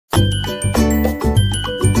Welcome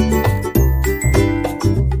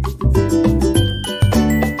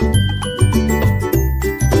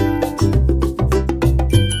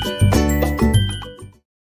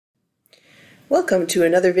to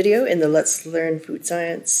another video in the Let's Learn Food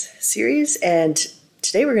Science series, and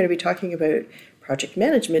today we're going to be talking about project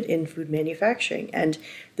management in food manufacturing. And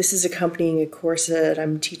this is accompanying a course that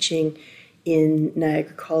I'm teaching in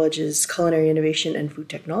Niagara College's Culinary Innovation and Food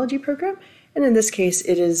Technology program. And in this case,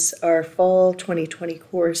 it is our fall 2020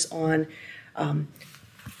 course on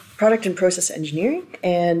product and process engineering.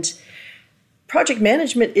 And project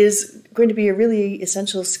management is going to be a really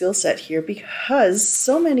essential skill set here because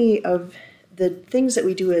so many of the things that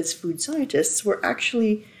we do as food scientists, we're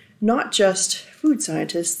actually not just food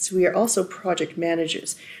scientists, we are also project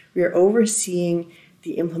managers. We are overseeing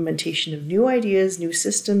the implementation of new ideas, new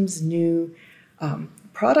systems, new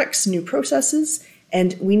products, new processes,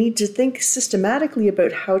 and we need to think systematically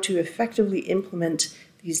about how to effectively implement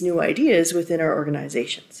these new ideas within our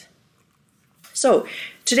organizations. So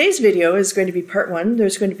today's video is going to be part one.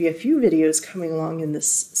 There's going to be a few videos coming along in this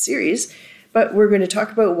series, but we're going to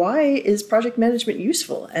talk about why is project management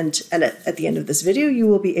useful. And at the end of this video, you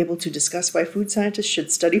will be able to discuss why food scientists should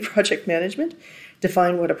study project management,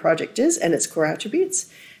 define what a project is and its core attributes,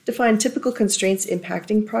 define typical constraints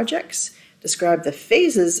impacting projects, describe the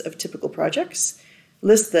phases of typical projects,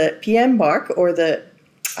 list the PMBOK, or the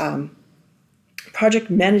project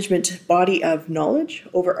management body of knowledge,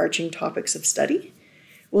 overarching topics of study.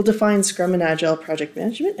 We'll define Scrum and Agile project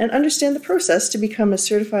management and understand the process to become a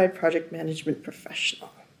certified project management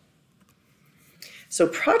professional. So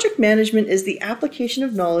project management is the application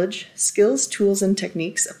of knowledge, skills, tools, and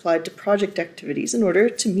techniques applied to project activities in order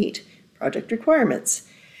to meet project requirements.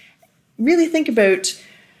 Really think about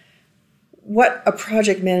what a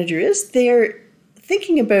project manager is. They're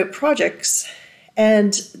thinking about projects,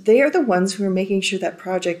 and they are the ones who are making sure that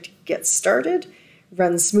project gets started,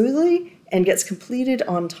 runs smoothly, and gets completed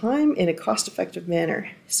on time in a cost-effective manner.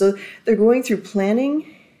 So they're going through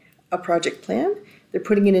planning a project plan, they're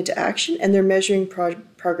putting it into action, and they're measuring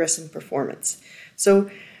progress and performance. So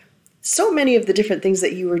many of the different things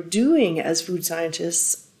that you are doing as food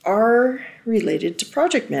scientists are related to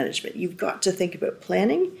project management. You've got to think about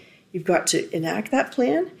planning, you've got to enact that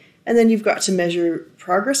plan, and then you've got to measure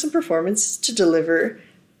progress and performance to deliver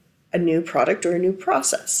a new product or a new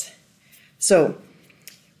process. So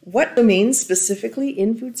what domains specifically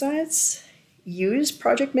in food science use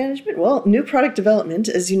project management? Well, new product development,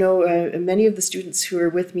 as you know, many of the students who are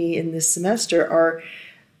with me in this semester are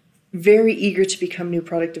very eager to become new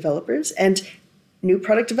product developers, and new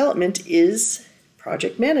product development is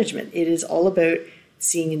project management. It is all about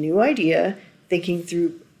seeing a new idea, thinking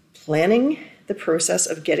through planning the process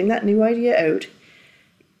of getting that new idea out,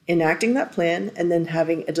 enacting that plan, and then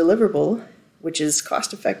having a deliverable which is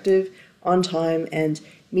cost-effective, on time, and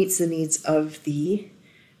meets the needs of the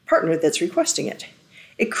partner that's requesting it.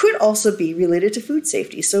 It could also be related to food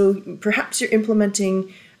safety. So perhaps you're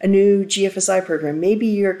implementing a new GFSI program. Maybe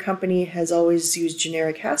your company has always used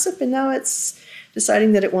generic HACCP and now it's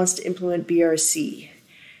deciding that it wants to implement BRC.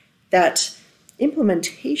 That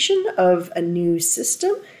implementation of a new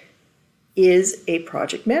system is a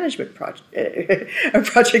project management project.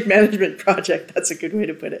 That's a good way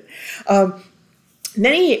to put it.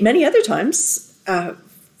 Many other times,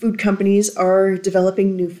 food companies are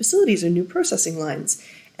developing new facilities or new processing lines,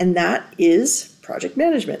 and that is project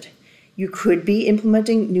management. You could be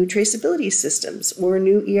implementing new traceability systems or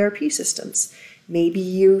new ERP systems. Maybe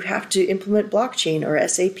you have to implement blockchain or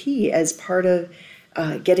SAP as part of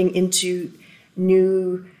getting into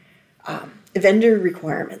new vendor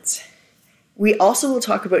requirements. We also will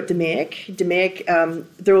talk about DMAIC. DMAIC,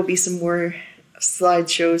 there will be some more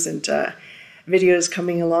slideshows and videos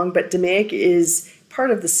coming along, but DMAIC is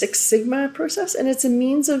part of the Six Sigma process, and it's a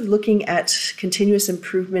means of looking at continuous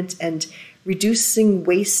improvement and reducing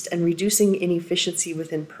waste and reducing inefficiency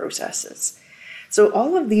within processes. So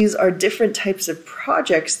all of these are different types of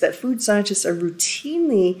projects that food scientists are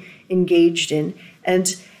routinely engaged in,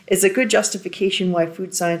 and it's a good justification why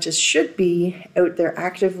food scientists should be out there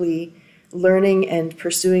actively learning and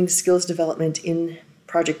pursuing skills development in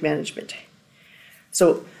project management.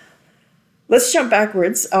 So let's jump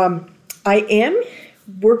backwards. I am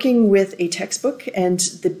working with a textbook, and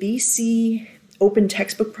the BC Open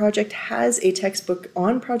Textbook Project has a textbook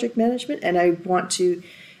on project management, and I want to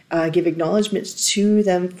give acknowledgement to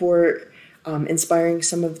them for inspiring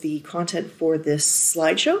some of the content for this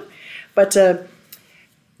slideshow. But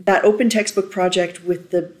that open textbook project with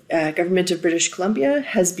the government of British Columbia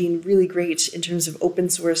has been really great in terms of open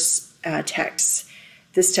source texts.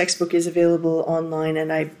 This textbook is available online,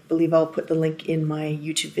 and I believe I'll put the link in my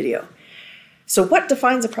YouTube video. So what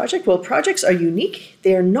defines a project? Well, projects are unique.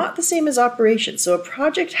 They are not the same as operations. So a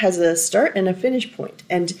project has a start and a finish point.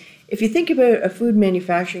 And if you think about a food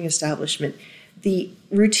manufacturing establishment, the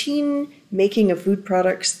routine making of food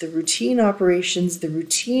products, the routine operations, the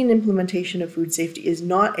routine implementation of food safety is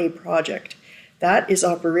not a project. That is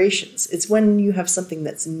operations. It's when you have something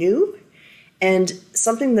that's new and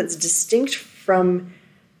something that's distinct from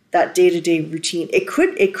that day-to-day routine. It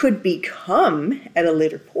could become, at a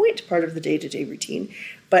later point, part of the day-to-day routine,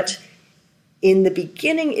 but in the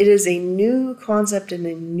beginning, it is a new concept and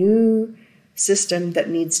a new system that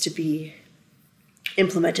needs to be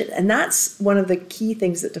implemented. And that's one of the key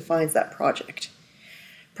things that defines that project.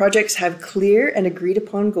 Projects have clear and agreed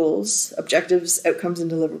upon goals, objectives, outcomes,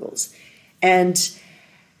 and deliverables. And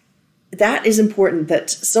that is important. That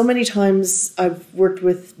so many times I've worked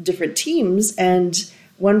with different teams, and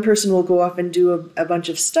one person will go off and do a bunch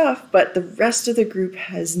of stuff, but the rest of the group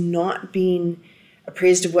has not been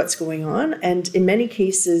appraised of what's going on. And in many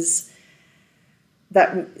cases,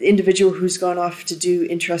 that individual who's gone off to do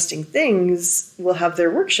interesting things will have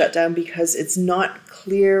their work shut down because it's not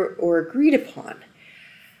clear or agreed upon.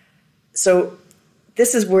 So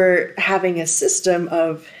this is where having a system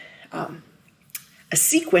of a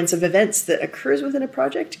sequence of events that occurs within a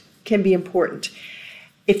project can be important.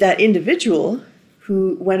 If that individual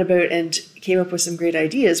who went about and came up with some great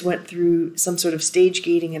ideas went through some sort of stage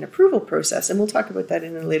gating and approval process, and we'll talk about that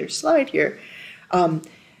in a later slide here,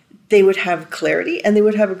 they would have clarity and they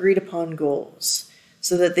would have agreed upon goals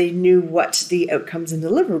so that they knew what the outcomes and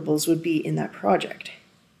deliverables would be in that project.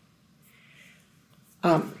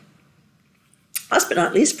 Last but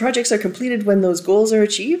not least, projects are completed when those goals are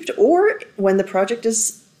achieved or when the project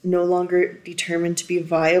is no longer determined to be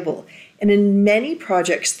viable. And in many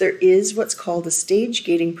projects, there is what's called a stage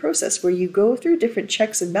gating process where you go through different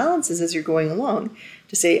checks and balances as you're going along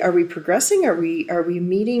to say, are we progressing? Are we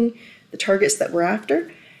meeting the targets that we're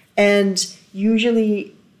after? And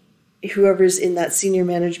usually whoever's in that senior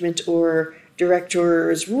management or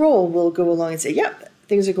director's role will go along and say, yep,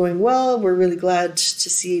 things are going well. We're really glad to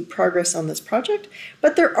see progress on this project.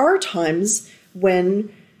 But there are times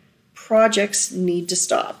when projects need to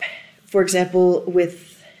stop. For example, with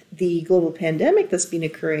the global pandemic that's been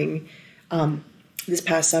occurring this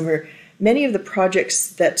past summer, many of the projects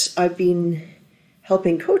that I've been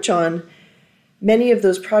helping coach on, many of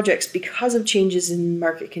those projects, because of changes in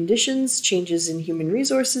market conditions, changes in human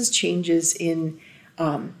resources, changes in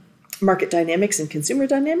market dynamics and consumer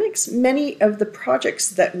dynamics, many of the projects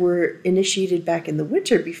that were initiated back in the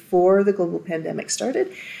winter before the global pandemic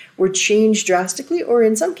started were changed drastically, or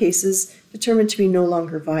in some cases determined to be no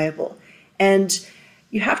longer viable. And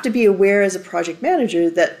you have to be aware as a project manager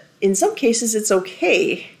that in some cases it's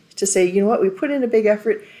okay to say, you know what, we put in a big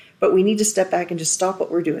effort, but we need to step back and just stop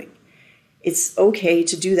what we're doing. It's okay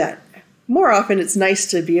to do that. More often, it's nice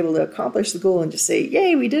to be able to accomplish the goal and just say,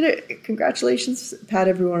 yay, we did it. Congratulations, pat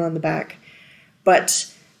everyone on the back.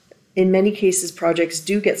 But in many cases, projects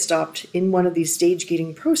do get stopped in one of these stage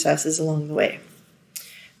gating processes along the way.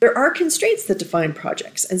 There are constraints that define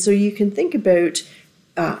projects. And so you can think about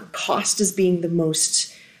cost as being the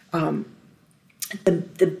most,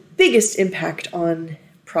 the biggest impact on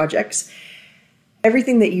projects.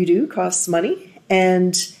 Everything that you do costs money,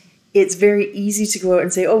 and it's very easy to go out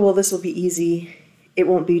and say, oh, well, this will be easy. It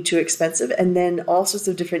won't be too expensive. And then all sorts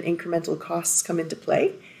of different incremental costs come into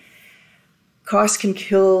play. Cost can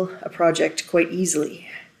kill a project quite easily.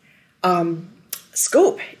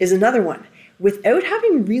 Scope is another one. Without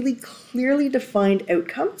having really clearly defined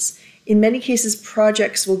outcomes, in many cases,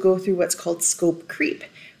 projects will go through what's called scope creep,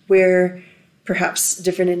 where perhaps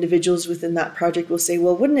different individuals within that project will say,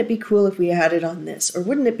 well, wouldn't it be cool if we added on this? Or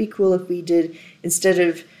wouldn't it be cool if we did, instead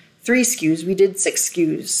of 3 SKUs, we did 6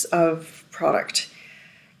 SKUs of product?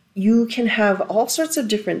 You can have all sorts of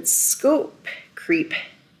different scope creep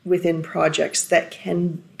within projects that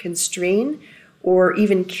can constrain or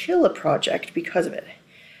even kill a project because of it.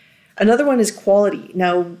 Another one is quality.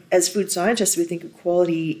 Now, as food scientists, we think of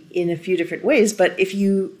quality in a few different ways, but if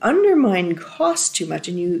you undermine cost too much,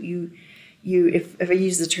 and if I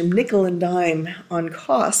use the term nickel and dime on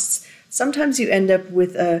costs, sometimes you end up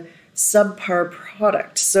with a subpar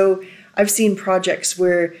product. So I've seen projects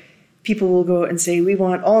where people will go and say, we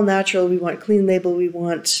want all natural, we want clean label, we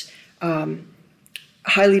want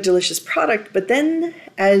highly delicious product. But then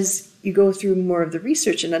as you go through more of the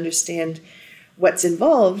research and understand what's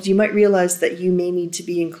involved, you might realize that you may need to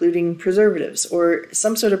be including preservatives or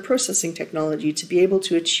some sort of processing technology to be able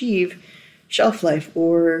to achieve shelf life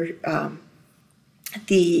or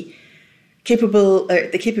the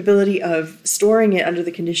the capability of storing it under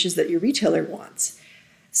the conditions that your retailer wants.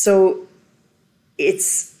 So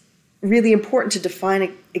it's really important to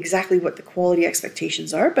define exactly what the quality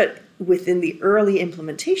expectations are, but within the early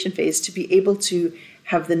implementation phase to be able to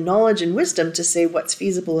have the knowledge and wisdom to say what's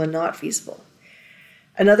feasible and not feasible.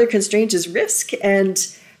 Another constraint is risk,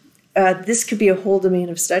 and this could be a whole domain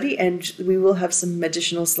of study, and we will have some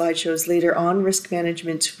additional slideshows later on risk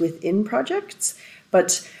management within projects.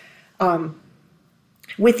 But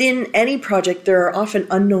within any project, there are often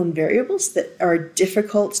unknown variables that are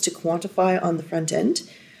difficult to quantify on the front end.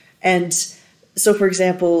 And so, for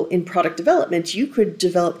example, in product development, you could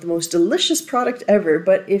develop the most delicious product ever,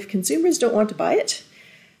 but if consumers don't want to buy it,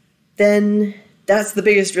 then that's the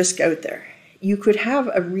biggest risk out there. You could have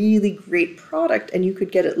a really great product and you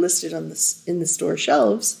could get it listed in the store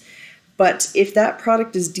shelves, but if that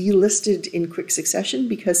product is delisted in quick succession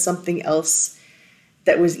because something else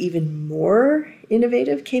that was even more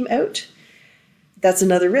innovative came out, that's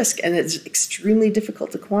another risk, and it's extremely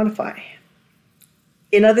difficult to quantify.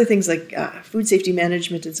 In other things like food safety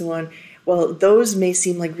management and so on, well, those may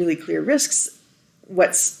seem like really clear risks.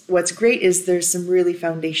 What's great is there's some really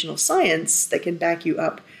foundational science that can back you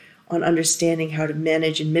up on understanding how to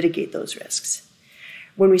manage and mitigate those risks.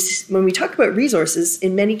 When we talk about resources,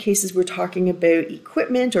 in many cases we're talking about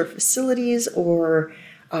equipment or facilities, or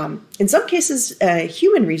in some cases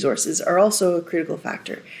human resources are also a critical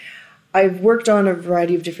factor. I've worked on a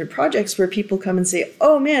variety of different projects where people come and say,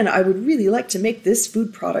 oh man, I would really like to make this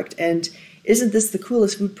food product, and isn't this the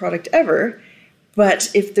coolest food product ever?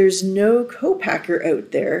 But if there's no co-packer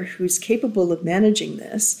out there who's capable of managing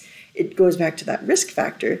this, it goes back to that risk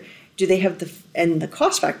factor. Do they have and the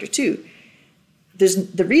cost factor too?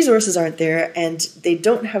 The resources aren't there, and they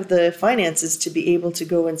don't have the finances to be able to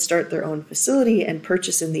go and start their own facility and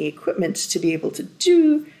purchase in the equipment to be able to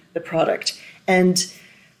do the product. And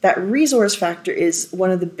that resource factor is one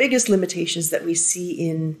of the biggest limitations that we see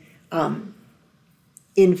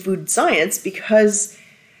in food science, because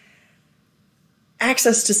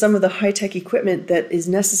access to some of the high-tech equipment that is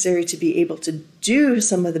necessary to be able to do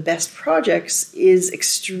some of the best projects is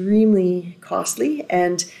extremely costly,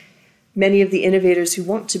 and many of the innovators who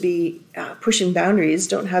want to be pushing boundaries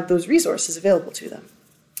don't have those resources available to them.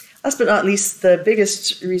 Last but not least, the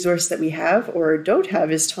biggest resource that we have or don't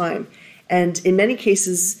have is time. And in many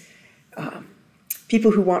cases,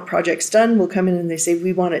 people who want projects done will come in and they say,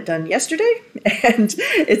 we want it done yesterday. And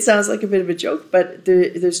it sounds like a bit of a joke, but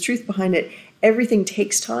there's truth behind it. Everything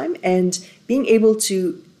takes time, and being able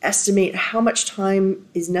to estimate how much time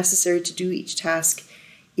is necessary to do each task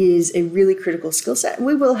is a really critical skill set. And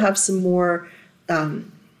we will have some more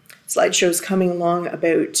slideshows coming along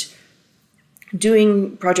about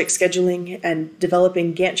doing project scheduling and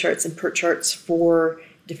developing Gantt charts and PERT charts for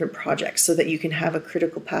different projects so that you can have a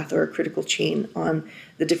critical path or a critical chain on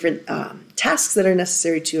the different tasks that are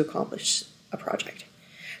necessary to accomplish a project.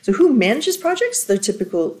 So who manages projects? They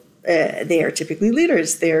are typically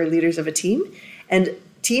leaders. They are leaders of a team, and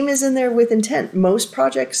team is in there with intent. Most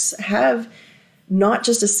projects have not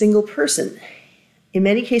just a single person. In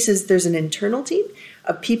many cases, there's an internal team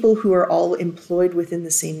of people who are all employed within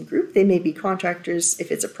the same group. They may be contractors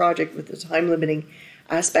if it's a project with a time-limiting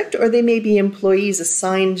aspect, or they may be employees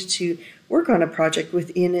assigned to work on a project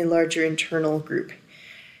within a larger internal group.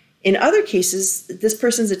 In other cases, this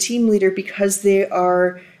person's a team leader because they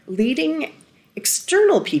are leading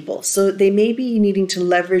external people. So they may be needing to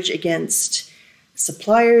leverage against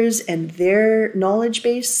suppliers and their knowledge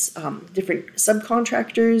base, different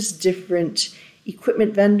subcontractors, different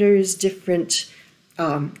equipment vendors, different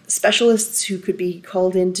specialists who could be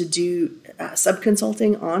called in to do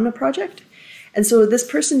sub-consulting on a project. And so this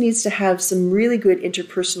person needs to have some really good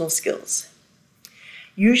interpersonal skills.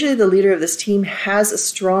 Usually the leader of this team has a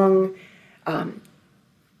strong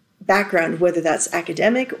background, whether that's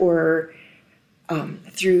academic or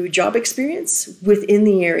through job experience within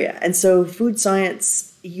the area. And so food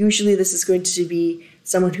science, usually this is going to be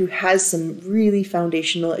someone who has some really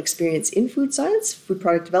foundational experience in food science, food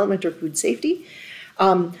product development, or food safety.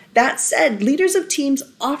 That said, leaders of teams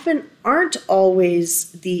often aren't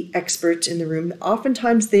always the expert in the room.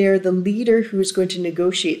 Oftentimes they are the leader who is going to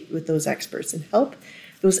negotiate with those experts and help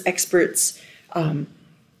those experts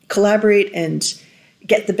collaborate and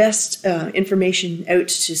get the best information out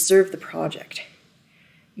to serve the project.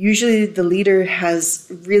 Usually the leader has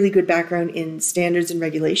really good background in standards and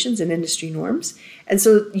regulations and industry norms. And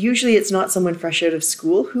so usually it's not someone fresh out of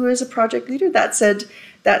school who is a project leader. That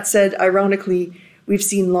said, ironically, we've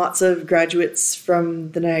seen lots of graduates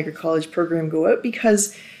from the Niagara College program go out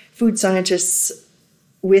because food scientists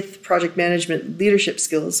with project management leadership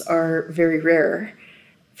skills are very rare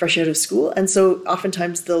fresh out of school. And so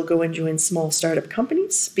oftentimes they'll go and join small startup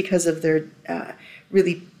companies because of their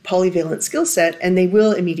really polyvalent skill set, and they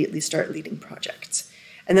will immediately start leading projects.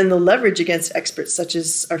 And then they'll leverage against experts such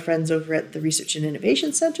as our friends over at the Research and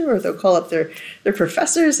Innovation Center, or they'll call up their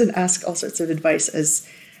professors and ask all sorts of advice as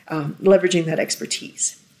leveraging that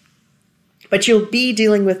expertise. But you'll be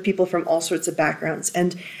dealing with people from all sorts of backgrounds,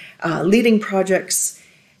 and leading projects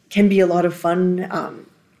can be a lot of fun.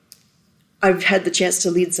 I've had the chance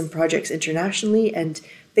to lead some projects internationally, and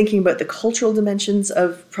thinking about the cultural dimensions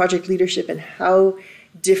of project leadership and how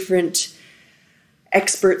different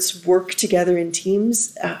experts work together in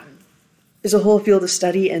teams. There's a whole field of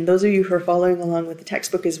study, and those of you who are following along with the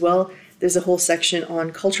textbook as well, there's a whole section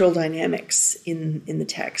on cultural dynamics in the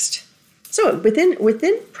text. So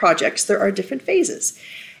within projects, there are different phases.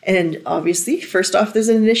 And obviously, first off, there's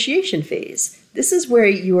an initiation phase. This is where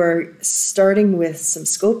you are starting with some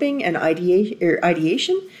scoping and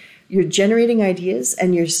ideation. You're generating ideas,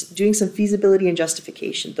 and you're doing some feasibility and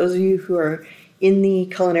justification. Those of you who are in the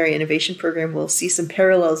Culinary Innovation Program will see some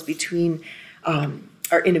parallels between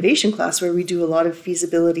our innovation class, where we do a lot of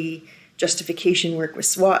feasibility justification work with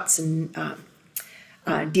SWOTs and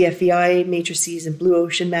DFEI matrices and blue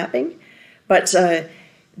ocean mapping. But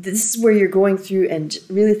this is where you're going through and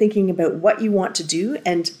really thinking about what you want to do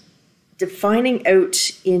and defining out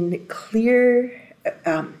in a clear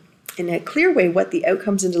way what the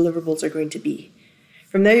outcomes and deliverables are going to be.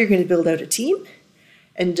 From there, you're going to build out a team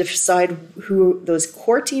and decide who those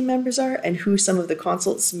core team members are and who some of the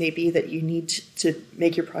consults may be that you need to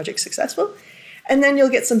make your project successful. And then you'll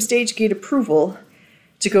get some stage gate approval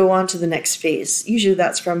to go on to the next phase. Usually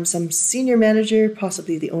that's from some senior manager,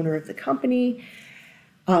 possibly the owner of the company.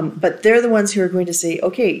 But they're the ones who are going to say,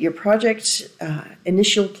 okay, your project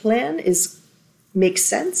initial plan makes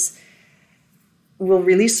sense. We'll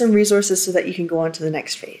release some resources so that you can go on to the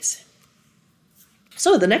next phase.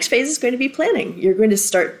 So the next phase is going to be planning. You're going to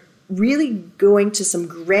start really going to some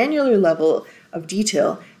granular level of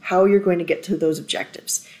detail how you're going to get to those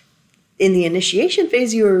objectives. In the initiation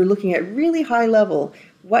phase, you are looking at really high level.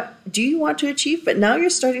 What do you want to achieve? But now you're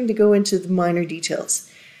starting to go into the minor details.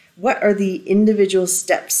 What are the individual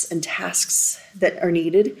steps and tasks that are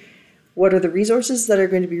needed? What are the resources that are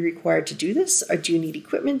going to be required to do this? Do you need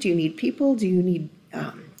equipment? Do you need people? Do you need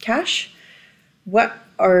cash? What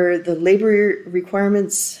are the labor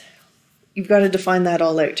requirements? You've got to define that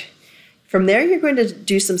all out. From there, you're going to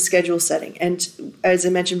do some schedule setting. And as I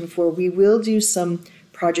mentioned before, we will do some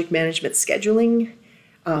project management scheduling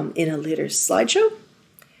in a later slideshow.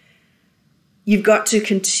 You've got to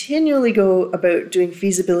continually go about doing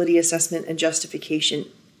feasibility assessment and justification.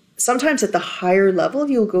 Sometimes at the higher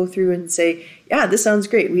level, you'll go through and say, yeah, this sounds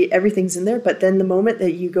great. Everything's in there. But then the moment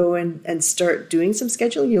that you go in and start doing some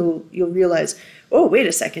scheduling, you'll realize, oh, wait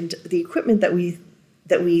a second. The equipment that we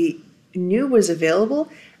knew was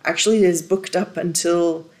available actually is booked up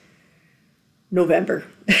until November.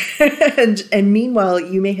 and meanwhile,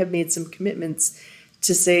 you may have made some commitments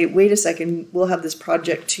to say, wait a second, we'll have this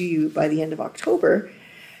project to you by the end of October.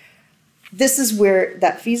 This is where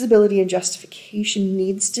that feasibility and justification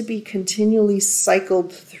needs to be continually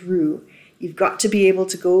cycled through. You've got to be able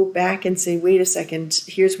to go back and say, wait a second,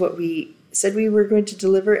 here's what we said we were going to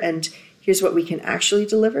deliver, and here's what we can actually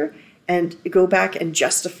deliver, and go back and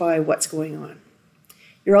justify what's going on.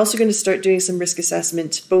 You're also going to start doing some risk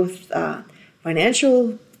assessment, both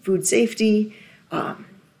financial, food safety,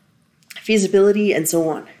 feasibility, and so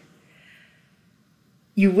on.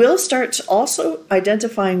 You will start also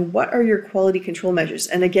identifying what are your quality control measures.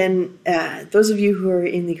 And again, those of you who are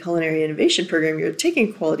in the Culinary Innovation Program, you're taking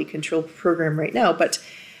a quality control program right now, but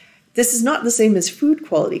this is not the same as food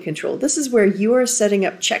quality control. This is where you are setting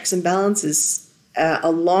up checks and balances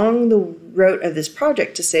along the route of this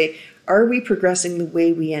project to say, are we progressing the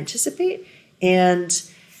way we anticipate? And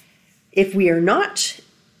if we are not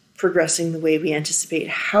progressing the way we anticipate,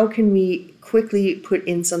 how can we quickly put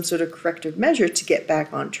in some sort of corrective measure to get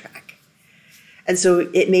back on track? And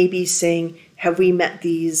so it may be saying, have we met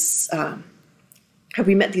these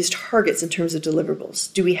targets in terms of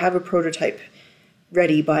deliverables? Do we have a prototype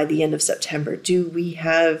ready by the end of September? Do we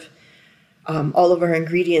have all of our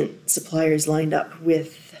ingredient suppliers lined up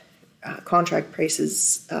with contract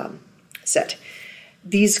prices set?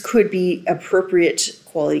 These could be appropriate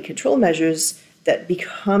quality control measures that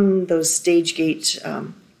become those stage gate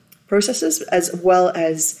processes, as well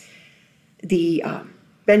as the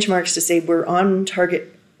benchmarks to say we're on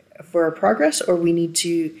target for our progress, or we need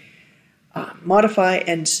to modify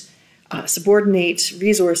and subordinate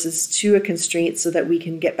resources to a constraint so that we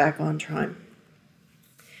can get back on time.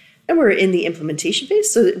 And we're in the implementation phase,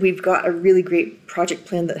 so that we've got a really great project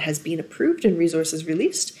plan that has been approved and resources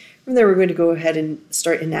released. From there, we're going to go ahead and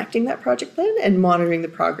start enacting that project plan and monitoring the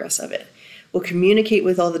progress of it. We'll communicate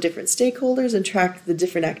with all the different stakeholders and track the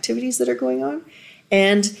different activities that are going on.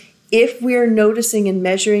 And if we are noticing and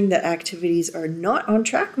measuring that activities are not on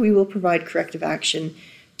track, we will provide corrective action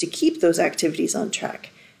to keep those activities on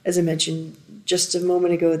track. As I mentioned just a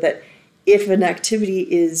moment ago, that if an activity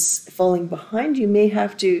is falling behind, you may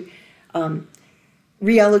have to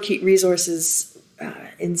reallocate resources,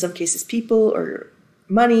 in some cases people or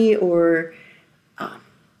money or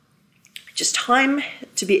just time,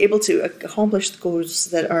 to be able to accomplish the goals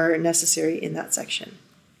that are necessary in that section.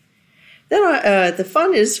 Then the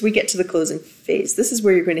fun is we get to the closing phase. This is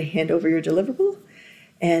where you're going to hand over your deliverable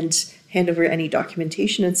and hand over any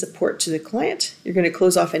documentation and support to the client. You're going to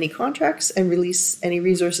close off any contracts and release any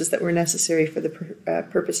resources that were necessary for the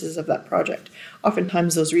purposes of that project.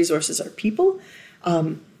 Oftentimes those resources are people,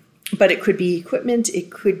 but it could be equipment,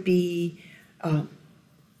 it could be,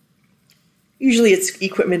 usually it's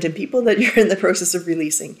equipment and people that you're in the process of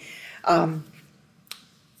releasing.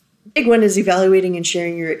 Big one is evaluating and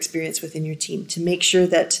sharing your experience within your team to make sure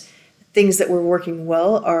that things that were working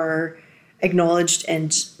well are acknowledged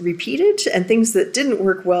and repeated, and things that didn't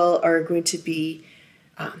work well are going to be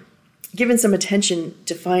given some attention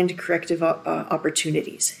to find corrective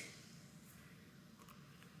opportunities.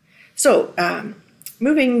 So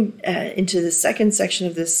moving into the second section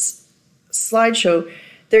of this slideshow,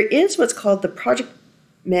 there is what's called the project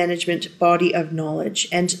management body of knowledge,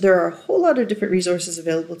 and there are a whole lot of different resources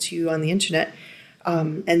available to you on the internet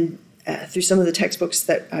and through some of the textbooks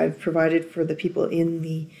that I've provided for the people in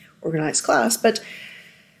the organized class. But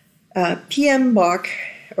PMBOK,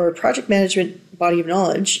 or Project Management Body of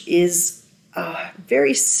Knowledge, is a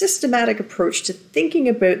very systematic approach to thinking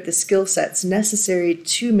about the skill sets necessary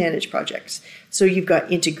to manage projects. So you've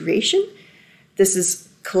got integration. This is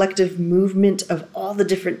collective movement of all the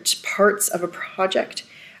different parts of a project.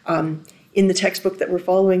 In the textbook that we're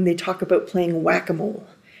following, they talk about playing whack-a-mole.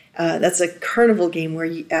 That's a carnival game where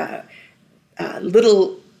a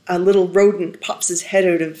little rodent pops his head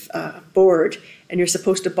out of a board, and you're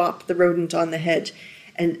supposed to bop the rodent on the head.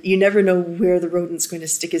 And you never know where the rodent's going to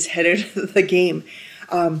stick his head out of the game.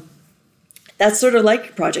 That's sort of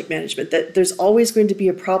like project management, that there's always going to be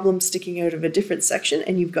a problem sticking out of a different section,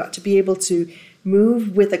 and you've got to be able to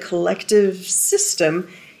move with a collective system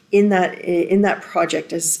in that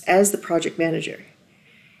project as the project manager.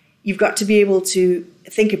 You've got to be able to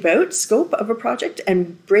think about scope of a project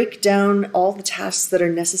and break down all the tasks that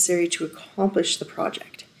are necessary to accomplish the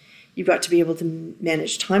project. You've got to be able to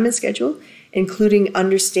manage time and schedule, including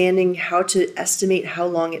understanding how to estimate how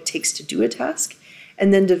long it takes to do a task,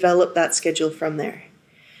 and then develop that schedule from there.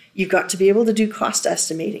 You've got to be able to do cost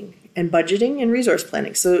estimating and budgeting and resource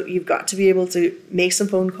planning. So you've got to be able to make some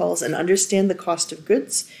phone calls and understand the cost of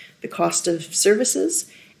goods, the cost of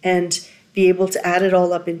services, and be able to add it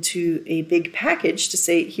all up into a big package to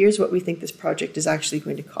say, here's what we think this project is actually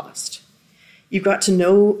going to cost. You've got to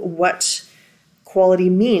know what quality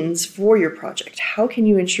means for your project. How can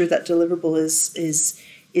you ensure that deliverable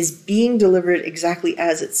is being delivered exactly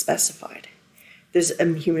as it's specified? There's a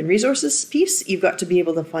human resources piece. You've got to be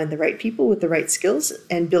able to find the right people with the right skills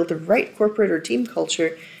and build the right corporate or team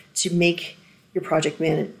culture to make your project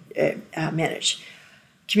manage.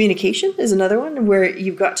 Communication is another one where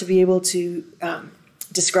you've got to be able to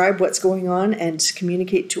describe what's going on and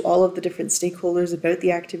communicate to all of the different stakeholders about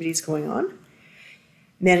the activities going on.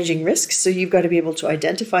 Managing risks, so you've got to be able to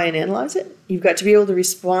identify and analyze it. You've got to be able to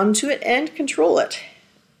respond to it and control it.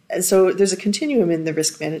 And so there's a continuum in the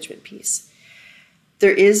risk management piece.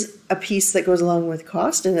 There is a piece that goes along with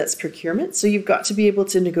cost, and that's procurement. So you've got to be able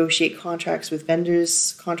to negotiate contracts with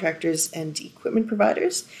vendors, contractors, and equipment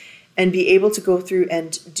providers, and be able to go through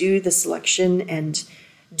and do the selection and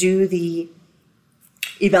do the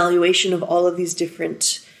evaluation of all of these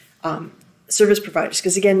different service providers.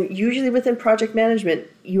 Because again, usually within project management,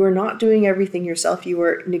 you are not doing everything yourself. You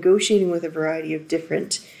are negotiating with a variety of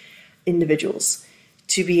different individuals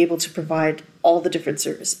to be able to provide all the different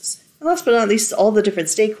services. And last but not least, all the different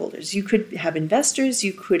stakeholders. You could have investors,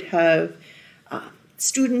 you could have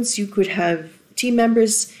students, you could have team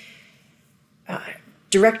members,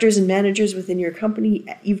 directors and managers within your company.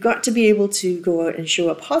 You've got to be able to go out and show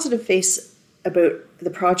a positive face about the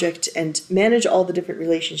project and manage all the different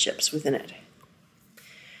relationships within it.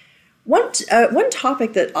 One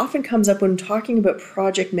topic that often comes up when talking about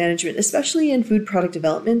project management, especially in food product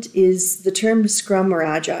development, is the term Scrum or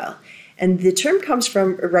Agile. And the term comes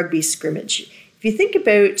from a rugby scrimmage. If you think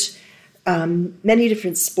about many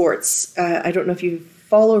different sports, I don't know if you've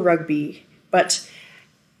follow rugby, but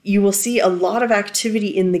you will see a lot of activity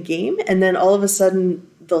in the game, and then all of a sudden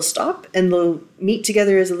they'll stop and they'll meet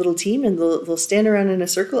together as a little team, and they'll stand around in a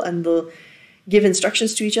circle and they'll give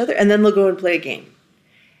instructions to each other, and then they'll go and play a game.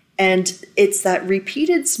 And it's that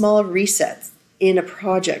repeated small reset in a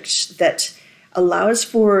project that allows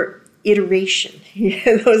for iteration.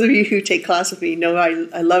 Those of you who take class with me know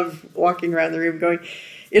I love walking around the room going,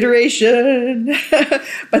 iteration.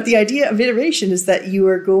 But the idea of iteration is that you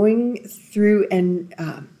are going through and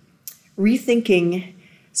rethinking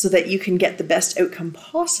so that you can get the best outcome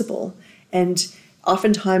possible, and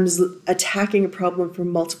oftentimes attacking a problem from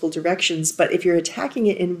multiple directions. But if you're attacking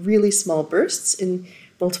it in really small bursts in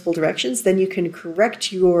multiple directions, then you can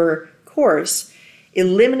correct your course,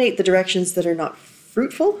 eliminate the directions that are not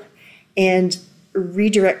fruitful, and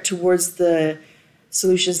redirect towards the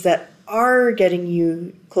solutions that are getting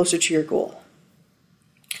you closer to your goal.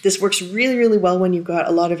 This works really, really well when you've got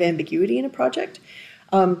a lot of ambiguity in a project.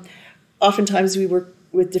 Oftentimes we work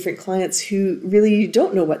with different clients who really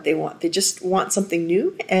don't know what they want. They just want something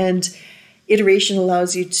new, and iteration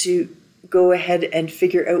allows you to go ahead and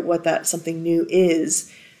figure out what that something new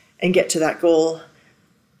is and get to that goal.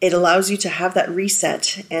 It allows you to have that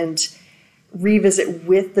reset and revisit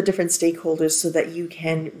with the different stakeholders so that you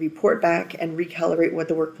can report back and recalibrate what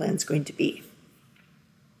the work plan is going to be.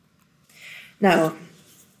 Now,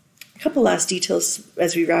 a couple last details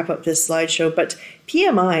as we wrap up this slideshow, but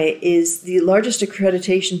PMI is the largest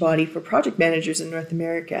accreditation body for project managers in North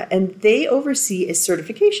America, and they oversee a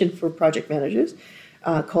certification for project managers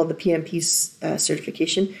called the PMP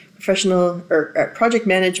certification, project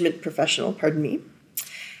management professional, pardon me.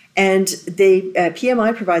 And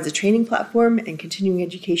PMI provides a training platform and continuing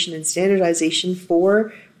education and standardization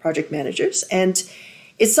for project managers. And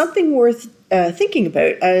it's something worth thinking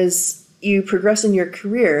about as you progress in your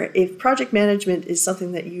career. If project management is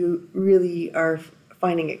something that you really are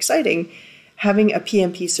finding exciting, having a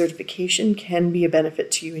PMP certification can be a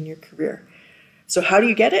benefit to you in your career. So how do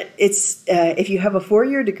you get it? It's if you have a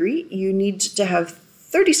 4-year degree, you need to have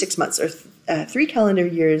 36 months or 3 calendar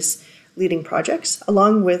years leading projects,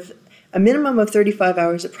 along with a minimum of 35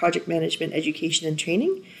 hours of project management education and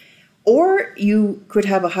training. Or you could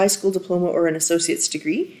have a high school diploma or an associate's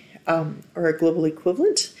degree, or a global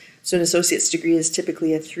equivalent. So an associate's degree is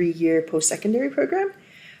typically a 3-year post-secondary program,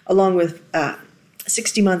 along with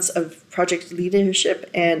 60 months of project leadership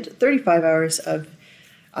and 35 hours of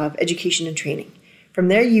education and training. From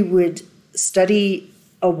there, you would study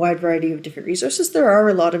a wide variety of different resources. There are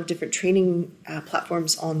a lot of different training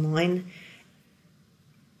platforms online.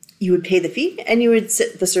 You would pay the fee and you would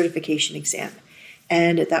sit the certification exam.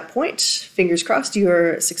 And at that point, fingers crossed, you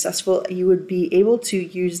are successful. You would be able to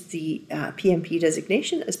use the PMP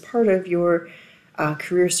designation as part of your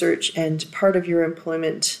career search and part of your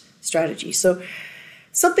employment strategy. So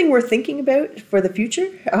something worth thinking about for the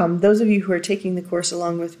future. Those of you who are taking the course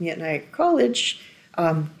along with me at Niagara College,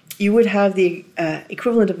 you would have the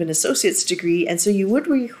equivalent of an associate's degree, and so you would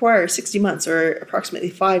require 60 months or approximately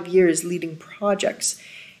 5 years leading projects.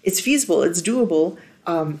 It's feasible, it's doable,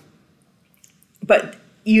 but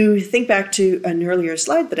you think back to an earlier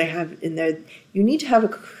slide that I have in there, you need to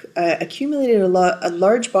have accumulated a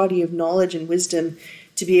large body of knowledge and wisdom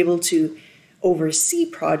to be able to oversee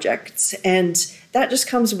projects, and that just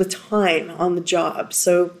comes with time on the job.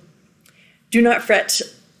 So do not fret.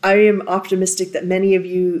 I am optimistic that many of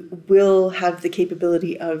you will have the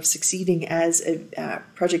capability of succeeding as a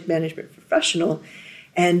project management professional,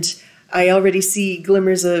 and I already see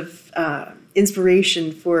glimmers of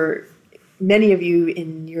inspiration for many of you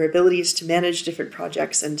in your abilities to manage different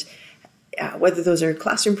projects, and whether those are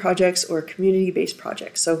classroom projects or community-based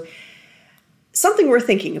projects. So something worth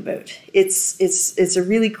thinking about. It's a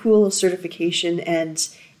really cool certification and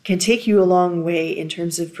can take you a long way in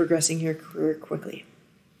terms of progressing your career quickly.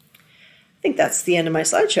 I think that's the end of my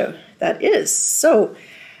slideshow. That is. So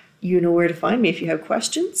you know where to find me if you have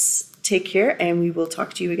questions. Take care, and we will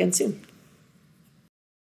talk to you again soon.